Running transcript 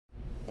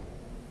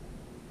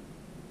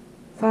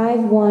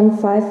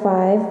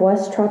5155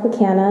 West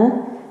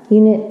Tropicana,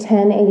 Unit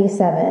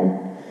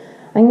 1087.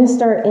 I'm going to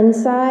start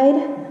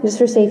inside just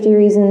for safety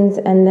reasons,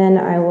 and then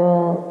I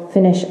will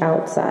finish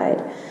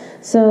outside.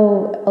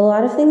 So a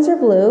lot of things are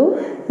blue.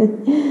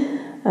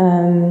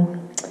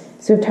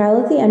 So we have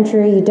tile at the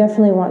entry. You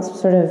definitely want some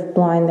sort of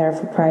blind there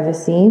for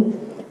privacy.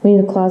 We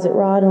need a closet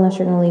rod unless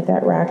you're going to leave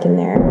that rack in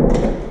there.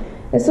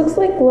 This looks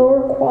like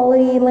lower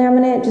quality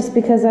laminate just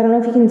because I don't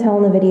know if you can tell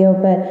in the video,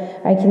 but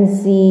I can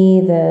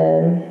see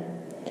the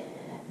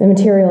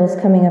materials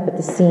coming up at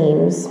the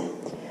seams.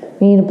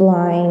 We need a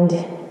blind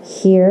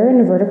here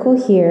and a vertical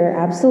here,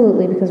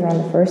 absolutely, because we're on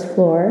the first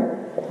floor.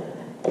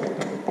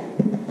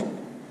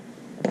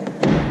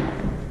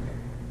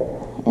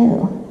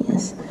 Oh,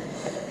 yes.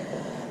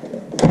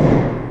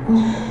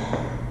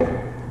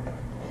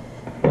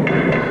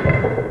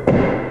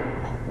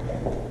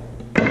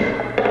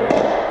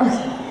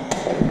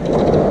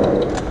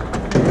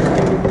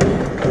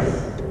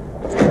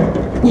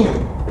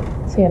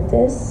 So we have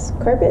this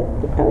carpet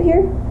out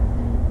here.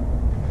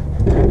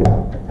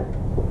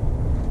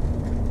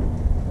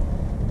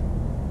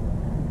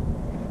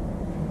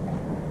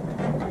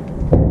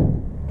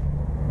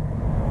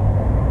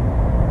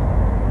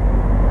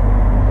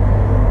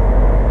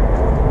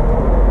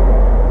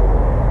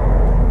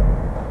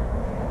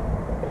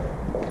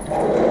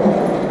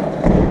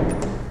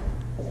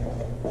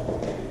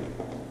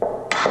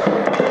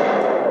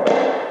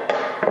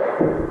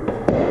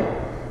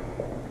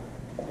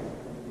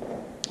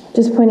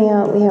 Just pointing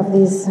out, we have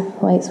these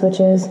light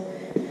switches.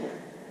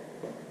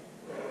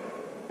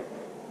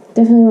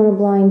 Definitely want a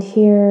blind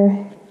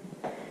here.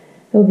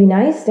 It would be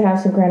nice to have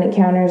some granite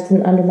counters,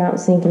 an undermount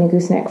sink, and a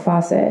gooseneck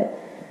faucet.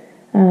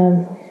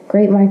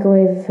 Great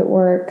microwave if it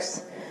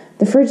works.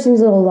 The fridge seems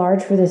a little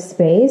large for this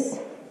space,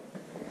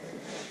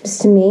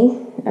 just to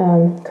me.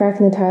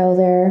 Cracking the tile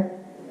there.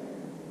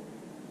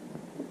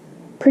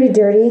 Pretty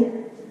dirty.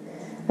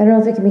 I don't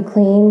know if it can be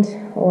cleaned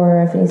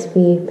or if it needs to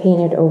be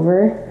painted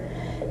over.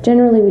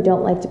 Generally, we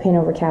don't like to paint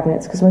over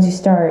cabinets because once you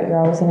start, you're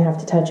always going to have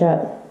to touch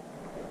up.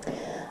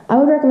 I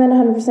would recommend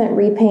 100%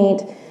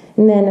 repaint,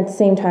 and then at the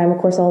same time, of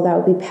course, all that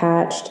would be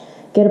patched.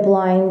 Get a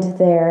blind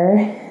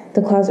there.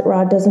 The closet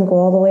rod doesn't go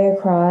all the way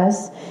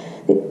across.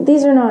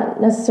 These are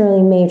not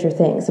necessarily major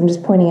things. I'm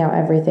just pointing out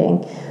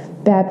everything.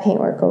 Bad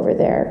paintwork over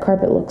there.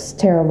 Carpet looks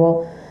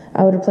terrible.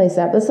 I would replace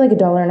that. But it's like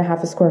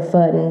 $1.50 a square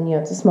foot, and you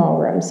know it's a small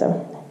room,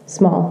 so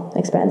small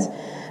expense.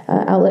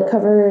 Outlet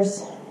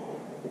covers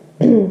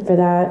for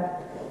that.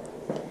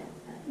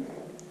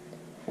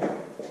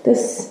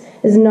 This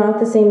is not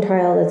the same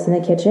tile that's in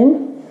the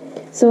kitchen.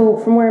 So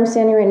from where I'm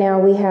standing right now,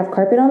 we have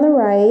carpet on the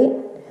right,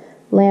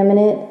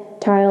 laminate,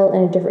 tile,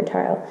 and a different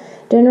tile.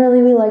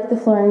 Generally, we like the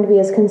flooring to be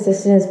as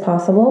consistent as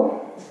possible.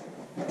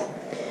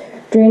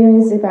 Draining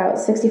is about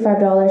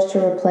 $65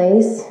 to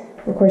replace.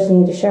 Of course, you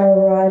need a shower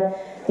rod.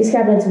 These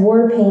cabinets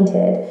were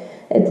painted.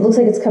 It looks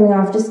like it's coming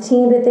off just a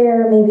teeny bit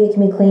there. Maybe it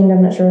can be cleaned.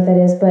 I'm not sure what that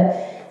is,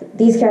 but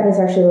these cabinets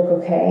actually look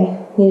okay.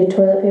 Need a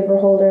toilet paper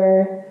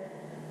holder.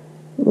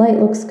 Light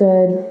looks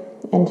good,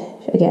 and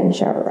again,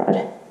 shower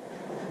rod.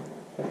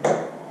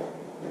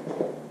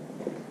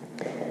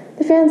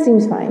 The fan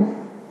seems fine.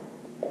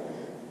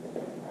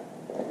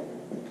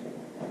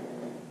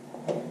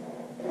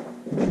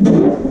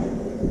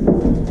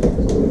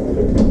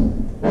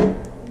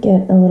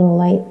 Get a little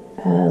light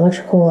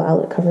electrical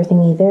outlet cover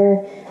thingy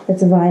there.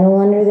 It's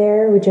vinyl under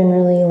there. We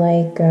generally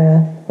like,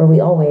 or we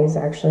always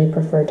actually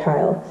prefer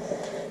tile.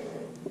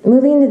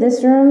 Moving into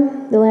this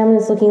room, the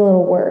laminate's looking a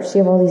little worse. You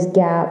have all these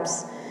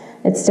gaps.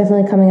 It's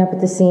definitely coming up at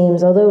the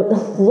seams, although it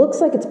looks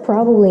like it's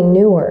probably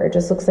newer. It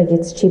just looks like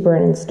it's cheaper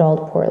and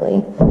installed poorly,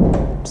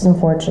 which is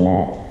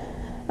unfortunate.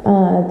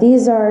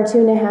 These are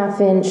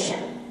 2.5-inch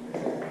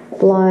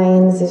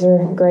blinds. These are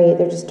great.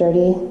 They're just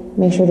dirty.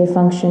 Make sure they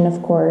function,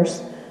 of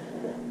course.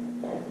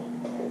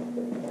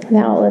 The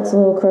outlet's a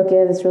little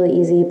crooked. It's really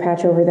easy.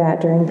 Patch over that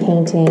during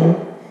painting.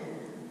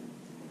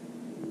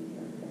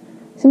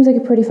 Seems like a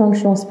pretty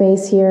functional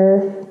space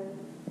here.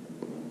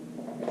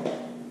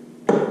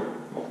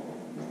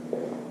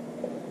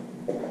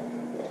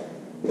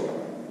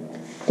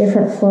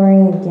 Different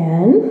flooring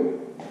again.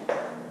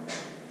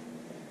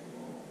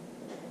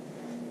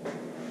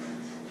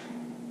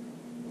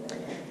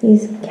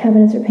 These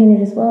cabinets are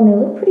painted as well, and they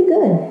look pretty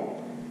good.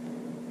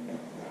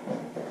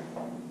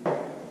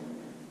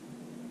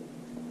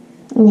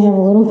 And we have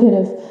a little bit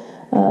of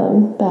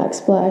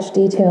backsplash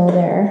detail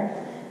there.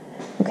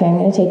 Okay, I'm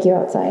going to take you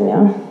outside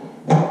now.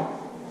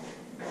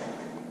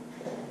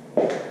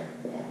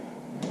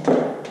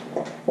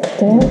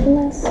 Did I open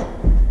this?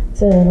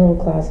 It's a little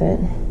closet.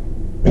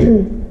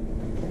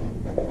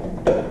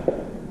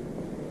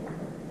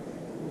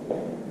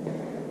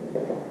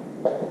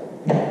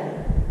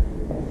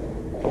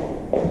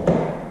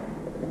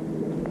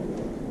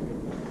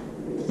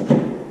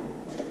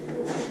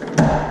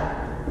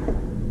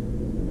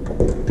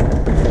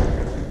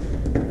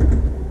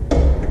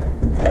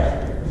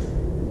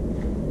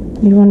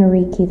 You'd want to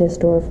rekey this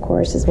door, of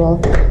course, as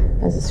well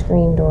as a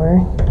screen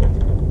door.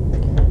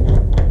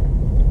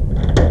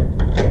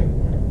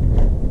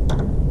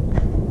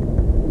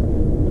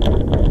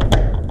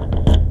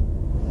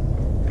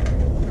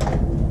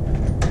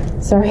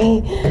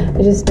 Sorry,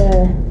 I just,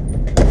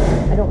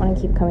 I don't want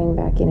to keep coming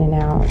back in and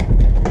out.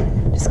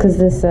 Just because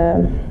this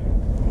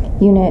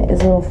unit is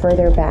a little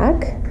further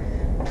back.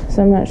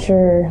 So I'm not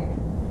sure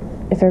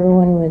if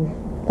everyone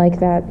would like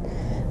that.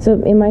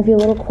 So it might be a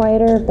little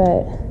quieter,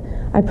 but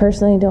I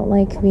personally don't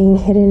like being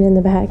hidden in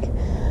the back.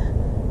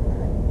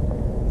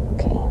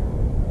 Okay,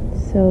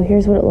 so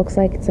here's what it looks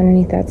like. It's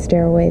underneath that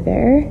stairway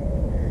there.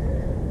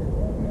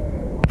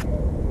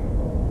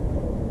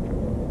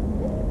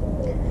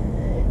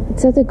 It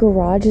said the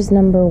garage is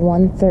number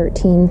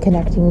 113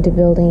 connecting to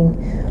building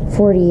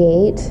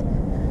 48.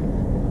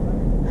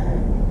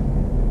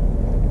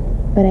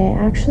 But I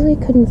actually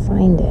couldn't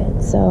find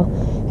it. So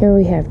here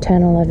we have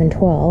 10, 11,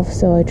 12.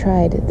 So I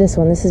tried this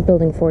one. This is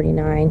building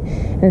 49.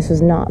 And this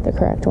was not the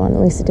correct one. At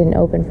least it didn't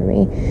open for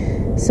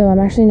me. So I'm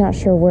actually not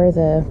sure where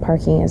the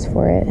parking is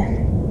for it.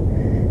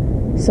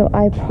 So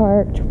I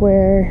parked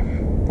where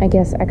I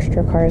guess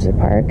extra cars would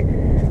park,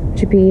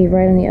 which would be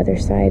right on the other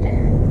side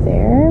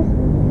there.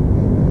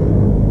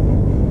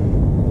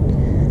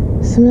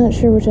 So I'm not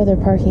sure which other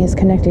parking is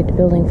connected to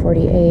building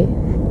 48.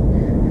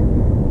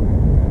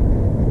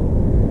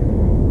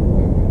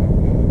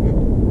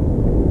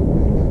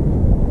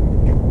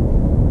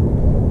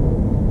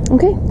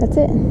 Okay, that's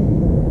it.